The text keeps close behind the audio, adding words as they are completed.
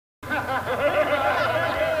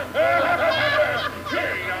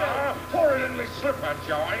Here you are. Pour it in my slipper,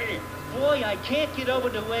 Joey. Boy, I can't get over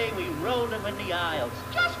the way we rolled him in the aisles.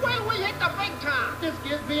 Just wait till we hit the big time. This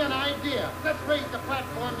gives me an idea. Let's raise the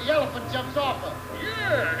platform the elephant jumps off of.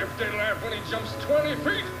 Yeah, if they laugh when he jumps 20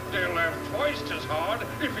 feet, they'll laugh twice as hard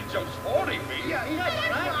if he jumps 40 feet. Yeah, That's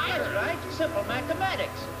right, that's right. Simple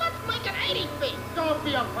mathematics. Let's make it 80 feet. Don't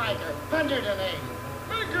be a fighter. 180.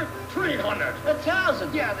 Make it 300.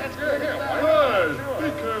 1,000. Yeah, that's good. Hey,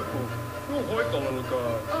 Be careful. Don't hurt the little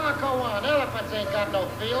guy. Oh, go on. Elephants ain't got no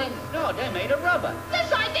feelings. No, they're made of rubber.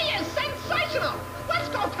 This idea is sensational. Let's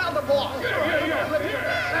go tell the boss.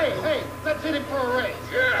 Hey, let's hit him for a race.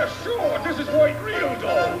 Yeah, sure. This is White Real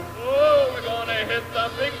Dog. Oh, we're gonna hit the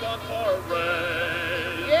big one for a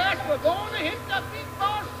race. Yes, we're going to hit the big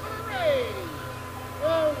boss parade.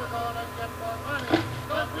 Oh, we're gonna get more money.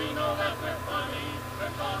 Don't we know that we're funny?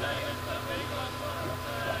 We're gonna hit the big one for a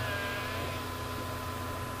race.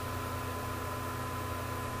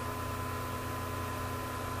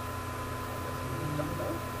 Dumbo,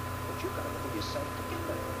 but you gotta pull yourself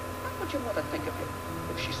together. How would your mother think of you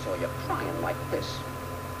if she saw you crying like this?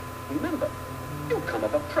 Remember, you come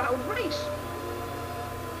of a proud race.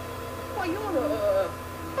 Why, you're a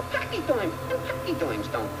pachyderm, and pachyderms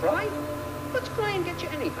don't cry. Let's cry and get you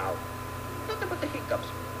anyhow. Nothing but the hiccups.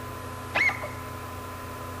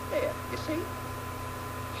 There, you see?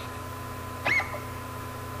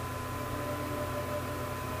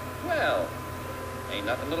 Well, ain't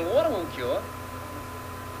nothing little water won't cure.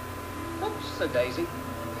 Oops, a daisy.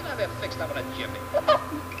 You'll have it fixed up in a jiffy.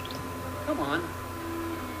 Come on.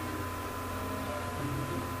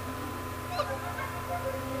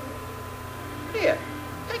 Here,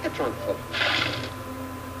 take a trunk full.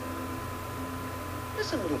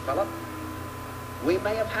 Listen, little fella. We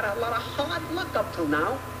may have had a lot of hard luck up till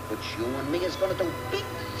now, but you and me is going to do big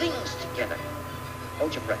things together.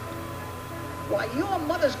 Hold your breath. Why, your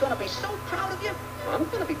mother's going to be so proud of you. I'm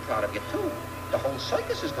going to be proud of you, too. The whole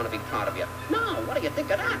circus is going to be proud of you. Now, what do you think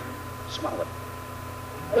of that? Swallow it.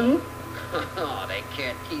 Oh, they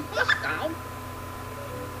can't keep us down.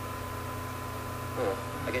 Oh,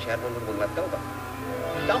 I guess you had one little one left over.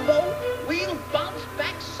 Dumbo, we'll bounce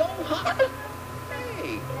back so hard.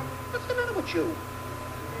 Hey, what's the matter with you?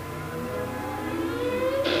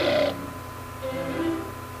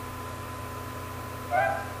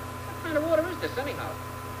 What kind of water is this, anyhow?